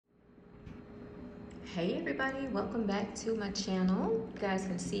Hey everybody, welcome back to my channel. You guys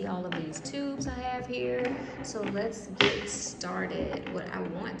can see all of these tubes I have here. So let's get started. What I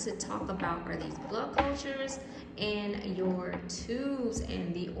want to talk about are these blood cultures and your tubes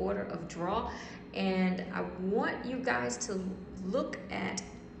and the order of draw. And I want you guys to look at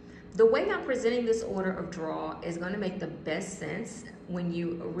the way I'm presenting this order of draw is going to make the best sense when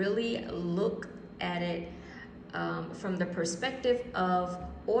you really look at it from the perspective of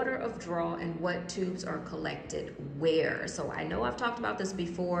order of draw and what tubes are collected where. So I know I've talked about this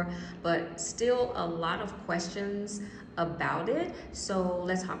before, but still a lot of questions about it. So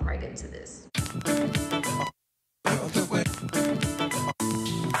let's hop right into this.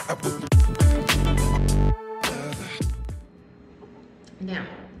 Now,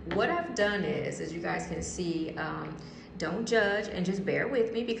 what I've done is, as you guys can see, don't judge and just bear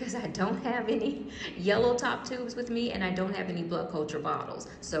with me because I don't have any yellow top tubes with me and I don't have any blood culture bottles.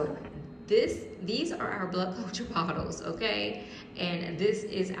 So these are our blood culture bottles, okay? And this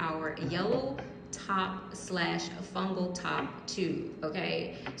is our yellow top / fungal top tube,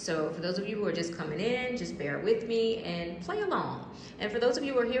 okay? So for those of you who are just coming in, just bear with me and play along. And for those of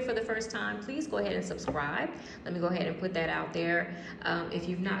you who are here for the first time, please go ahead and subscribe. Let me go ahead and put that out there. If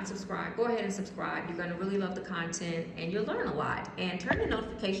you've not subscribed, go ahead and subscribe. You're gonna really love the content and you'll learn a lot. And turn the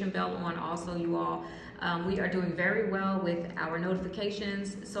notification bell on also, you all. We are doing very well with our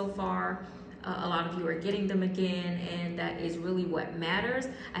notifications so far. A lot of you are getting them again, and that is really what matters.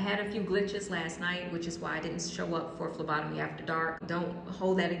 I had a few glitches last night, which is why I didn't show up for Phlebotomy After Dark. Don't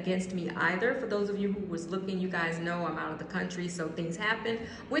hold that against me either. For those of you who was looking, you guys know I'm out of the country, so things happen,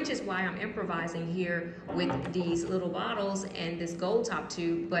 which is why I'm improvising here with these little bottles and this gold top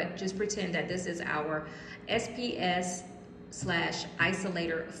tube, but just pretend that this is our SPS /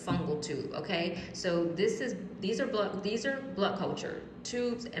 isolator fungal tube, okay? So these are blood culture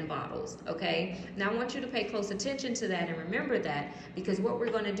tubes and bottles, okay? Now I want you to pay close attention to that and remember that, because what we're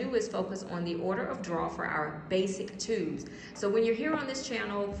going to do is focus on the order of draw for our basic tubes. So when you're here on this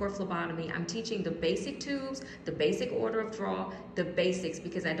channel for phlebotomy, I'm teaching the basic tubes, the basic order of draw, the basics,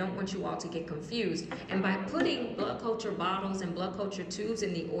 because I don't want you all to get confused. And by putting blood culture bottles and blood culture tubes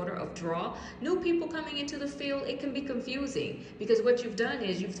in the order of draw, new people coming into the field, it can be confusing, because what you've done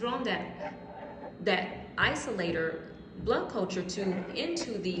is you've thrown that isolator blood culture tube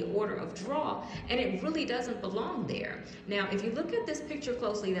into the order of draw, and it really doesn't belong there. Now, if you look at this picture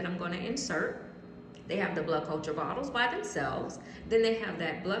closely that I'm going to insert, they have the blood culture bottles by themselves, then they have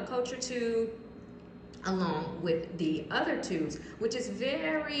that blood culture tube along with the other tubes, which is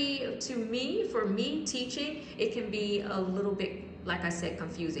very, for me teaching, it can be a little bit, like I said,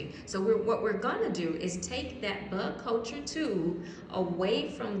 confusing. So what we're gonna do is take that blood culture tube away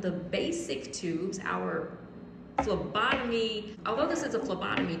from the basic tubes, our phlebotomy. Although this is a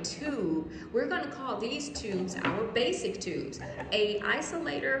phlebotomy tube, we're going to call these tubes our basic tubes. A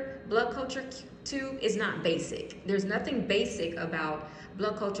isolator blood culture tube is not basic. There's nothing basic about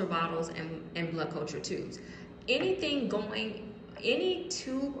blood culture bottles and blood culture tubes. Any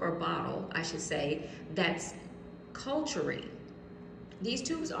tube or bottle, I should say, that's culturing, these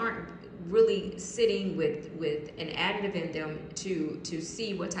tubes aren't really sitting with an additive in them to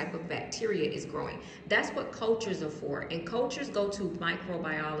see what type of bacteria is growing. That's what cultures are for, and cultures go to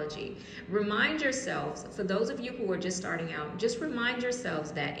microbiology. Remind yourselves, for those of you who are just starting out, just remind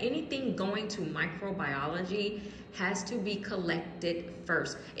yourselves that anything going to microbiology has to be collected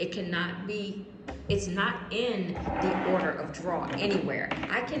first. It's not in the order of draw anywhere.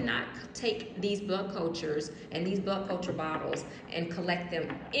 I cannot take these blood cultures and these blood culture bottles and collect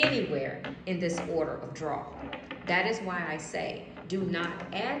them anywhere in this order of draw. That is why I say, do not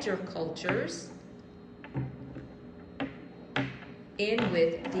add your cultures in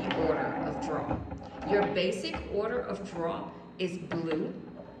with the order of draw. Your basic order of draw is blue,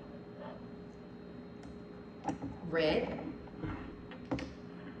 red,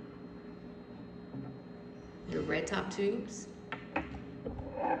 your red top tubes,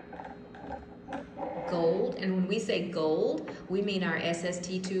 gold, and when we say gold, we mean our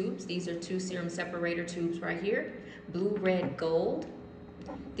SST tubes. These are 2 serum separator tubes right here, blue, red, gold.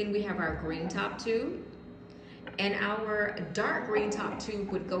 Then we have our green top tube, and our dark green top tube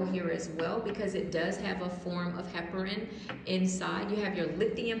would go here as well because it does have a form of heparin inside. You have your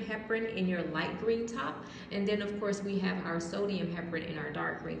lithium heparin in your light green top, and then of course we have our sodium heparin in our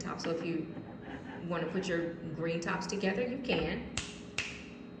dark green top. So if you want to put your green tops together, you can.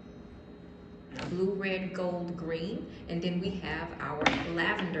 Blue, red, gold, green, and then we have our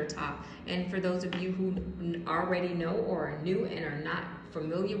lavender top. And for those of you who already know or are new and are not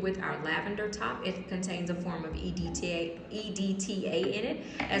familiar with our lavender top, it contains a form of EDTA in it,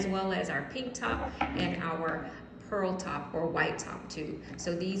 as well as our pink top and our pearl top or white top too.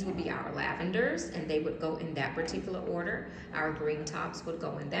 So these would be our lavenders, and they would go in that particular order. Our green tops would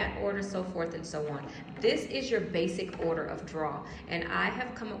go in that order, so forth and so on. This is your basic order of draw, and I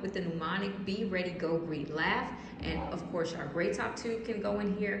have come up with the mnemonic: be ready, go, greet, laugh. And of course our gray top tube can go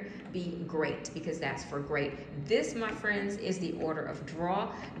in here, be great, because that's for great. This, my friends, is the order of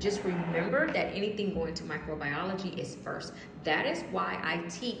draw. Just remember that anything going to microbiology is first. That is why I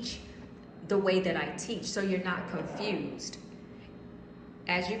teach the way that I teach, so you're not confused.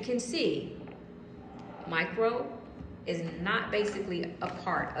 As you can see, micro is not basically a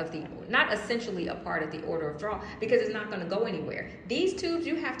part of the, not essentially a part of the order of draw, because it's not going to go anywhere. These tubes,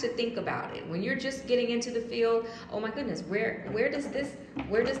 you have to think about it when you're just getting into the field. Oh my goodness, where does this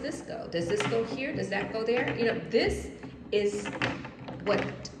go? Does this go here? Does that go there? You know, this is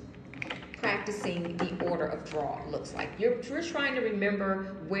what practicing the order of draw looks like. You're trying to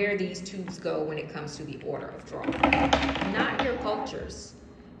remember where these tubes go when it comes to the order of draw. Not your cultures.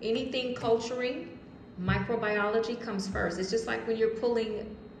 Anything culturing, microbiology comes first. It's just like when you're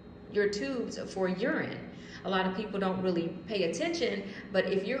pulling your tubes for urine. A lot of people don't really pay attention, but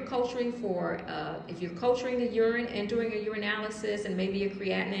if you're culturing the urine and doing a urinalysis and maybe a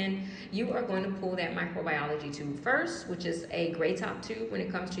creatinine, you are going to pull that microbiology tube first, which is a gray top tube when it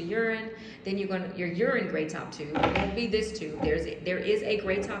comes to urine. Then your urine gray top tube. It won't be this tube. There is a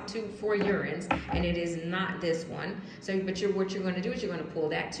gray top tube for urines, and it is not this one. So, but what you're going to do is you're going to pull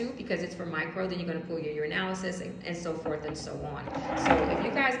that tube because it's for micro. Then you're going to pull your urinalysis and so forth and so on. So if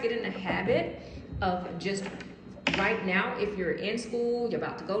you guys get in the habit of just right now, if you're in school, you're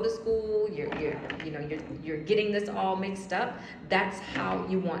about to go to school, you're getting this all mixed up, that's how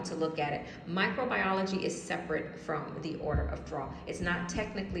you want to look at it. Microbiology is separate from the order of draw. It's not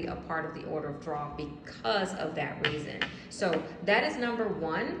technically a part of the order of draw because of that reason. So that is number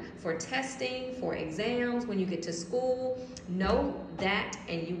one for testing, for exams, when you get to school. Know that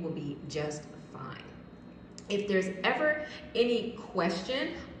and you will be just fine. If there's ever any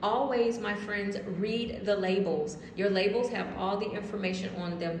question, always, my friends, read the labels. Your labels have all the information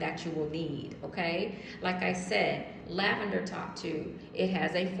on them that you will need, okay? Like I said, lavender top tube, it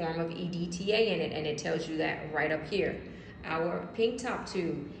has a form of EDTA in it, and it tells you that right up here. Our pink top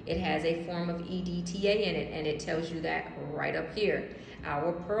tube, it has a form of EDTA in it, and it tells you that right up here.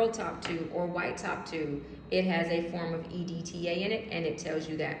 Our pearl top tube or white top tube, it has a form of EDTA in it, and it tells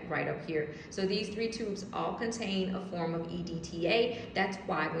you that right up here. So these three tubes all contain a form of EDTA. That's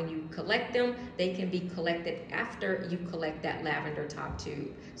why when you collect them, they can be collected after you collect that lavender top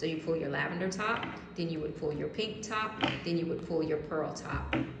tube. So you pull your lavender top, then you would pull your pink top, then you would pull your pearl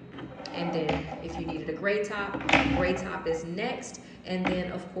top. And then if you needed a gray top is next. And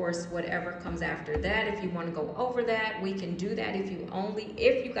then of course, whatever comes after that, if you want to go over that, we can do that. If you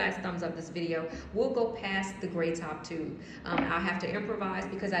guys thumbs up this video, we'll go past the gray top tube. I'll have to improvise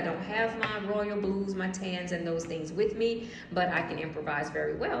because I don't have my royal blues, my tans, and those things with me, but I can improvise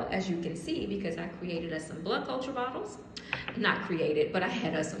very well, as you can see, because I created us some blood culture bottles. Not created, but I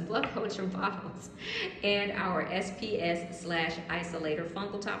had us some blood culture bottles and our SPS/isolator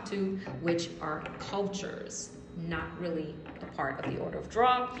fungal top tube, which are cultures, not really a part of the order of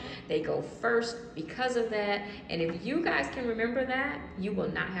draw. They go first because of that. And if you guys can remember that, you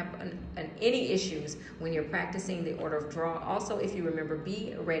will not have any issues when you're practicing the order of draw. Also, if you remember,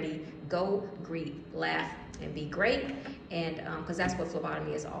 be ready, go, greet, laugh, and be great. And because that's what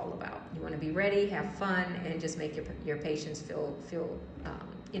phlebotomy is all about. You want to be ready, have fun, and just make your patients feel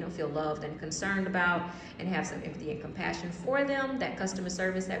loved and concerned about, and have some empathy and compassion for them, that customer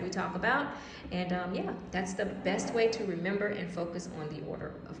service that we talk about. And yeah, that's the best way to remember and focus on the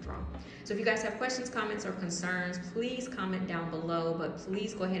order of draw. So if you guys have questions, comments, or concerns, please comment down below, but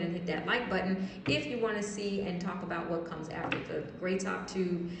please go ahead and hit that like button if you want to see and talk about what comes after the gray top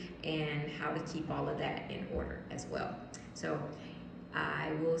tube and how to keep all of that in order as well. So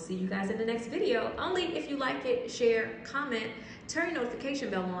I will see you guys in the next video. Only if you like it, share, comment, turn your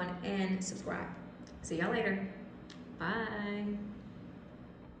notification bell on, and subscribe. See y'all later. Bye.